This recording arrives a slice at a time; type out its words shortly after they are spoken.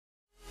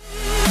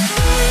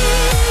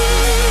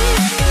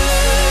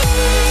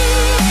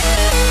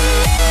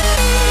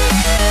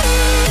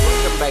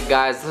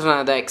guys, this is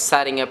another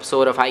exciting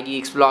episode of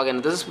iGeeks vlog,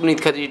 and this is Puneet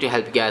Khatri to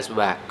help you guys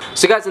back.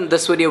 So guys, in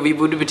this video we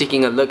would be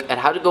taking a look at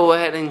how to go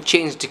ahead and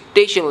change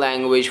dictation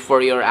language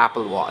for your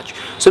Apple Watch.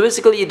 So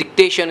basically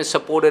dictation is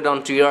supported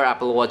onto your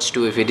Apple Watch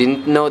too. If you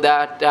didn't know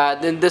that,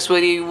 then this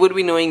video you would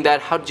be knowing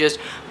that how to just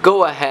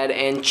go ahead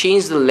and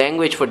change the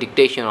language for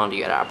dictation onto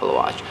your Apple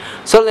Watch.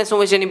 So let's not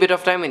waste any bit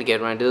of time and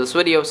get right into this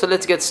video. So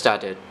let's get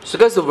started. So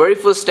guys, the very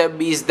first step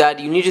is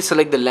that you need to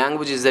select the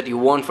languages that you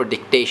want for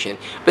dictation.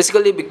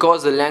 Basically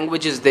because the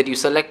languages that you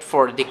select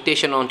for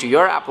dictation onto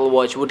your Apple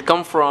Watch would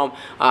come from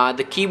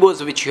the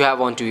keyboards which you have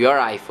onto your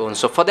iPhone.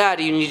 So for that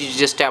you need to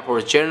just tap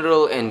over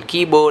general and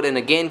keyboard and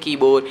again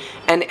keyboard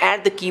and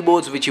add the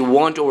keyboards which you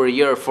want over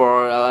here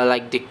for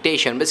like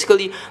dictation.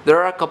 Basically there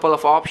are a couple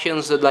of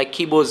options like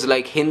keyboards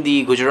like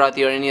Hindi,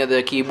 Gujarati or any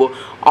other keyboard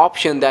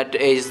option that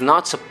is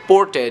not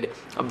supported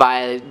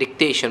by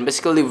dictation.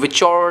 Basically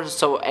whichever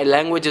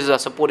languages are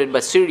supported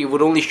by Siri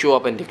would only show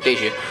up in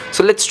dictation.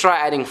 So let's try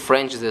adding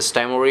French this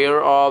time over here,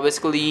 or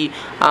basically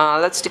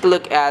let's take a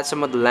look at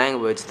some of the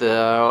language.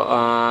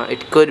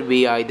 It could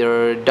be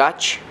either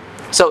Dutch.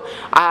 So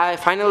I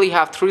finally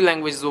have 3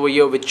 languages over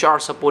here which are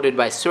supported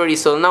by Siri.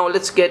 So now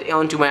let's get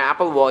onto my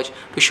Apple Watch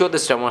to show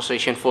this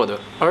demonstration further.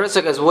 Alright,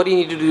 so guys, what you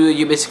need to do,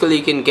 you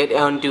basically can get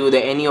onto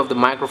any of the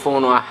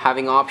microphone or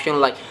having option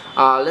like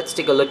let's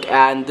take a look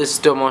at this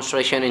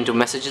demonstration into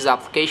messages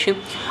application.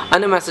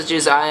 Under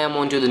messages I am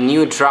onto the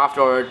new draft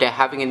or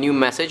having a new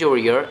message over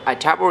here. I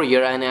tap over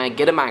here and I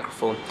get a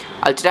microphone.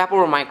 I'll tap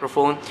over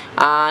microphone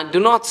and do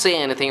not say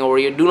anything over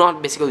here, do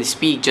not basically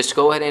speak, just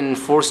go ahead and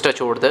force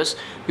touch over this.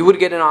 You would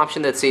get an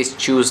option that says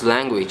choose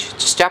language.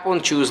 Just tap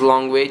on choose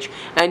language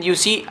and you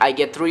see I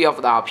get 3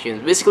 of the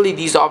options. Basically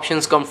these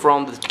options come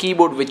from the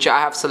keyboard which I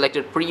have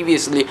selected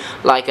previously,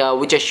 like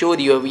which I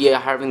showed you. We are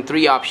having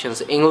 3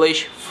 options: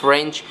 English,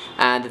 French,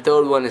 and the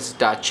third one is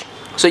Dutch.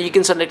 So you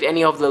can select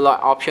any of the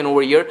option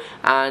over here,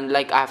 and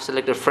like I have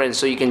selected French,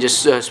 so you can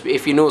just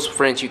if you know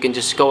French you can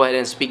just go ahead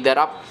and speak that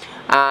up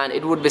and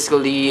it would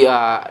basically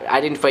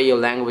identify your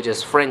language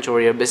as French over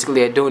here.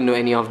 Basically I don't know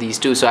any of these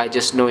two, so I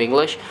just know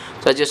English,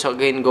 so I just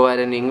again go ahead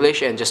and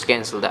English and just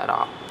cancel that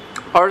off.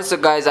 Alright, so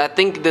guys, I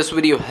think this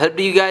video helped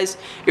you guys.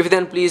 If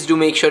then please do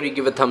make sure you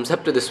give a thumbs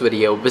up to this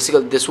video.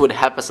 Basically this would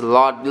help us a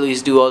lot.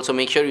 Please do also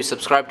make sure you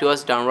subscribe to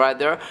us down right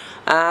there.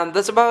 And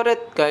that's about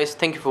it guys.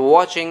 Thank you for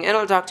watching and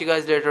I'll talk to you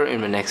guys later in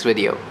my next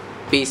video.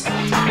 Peace.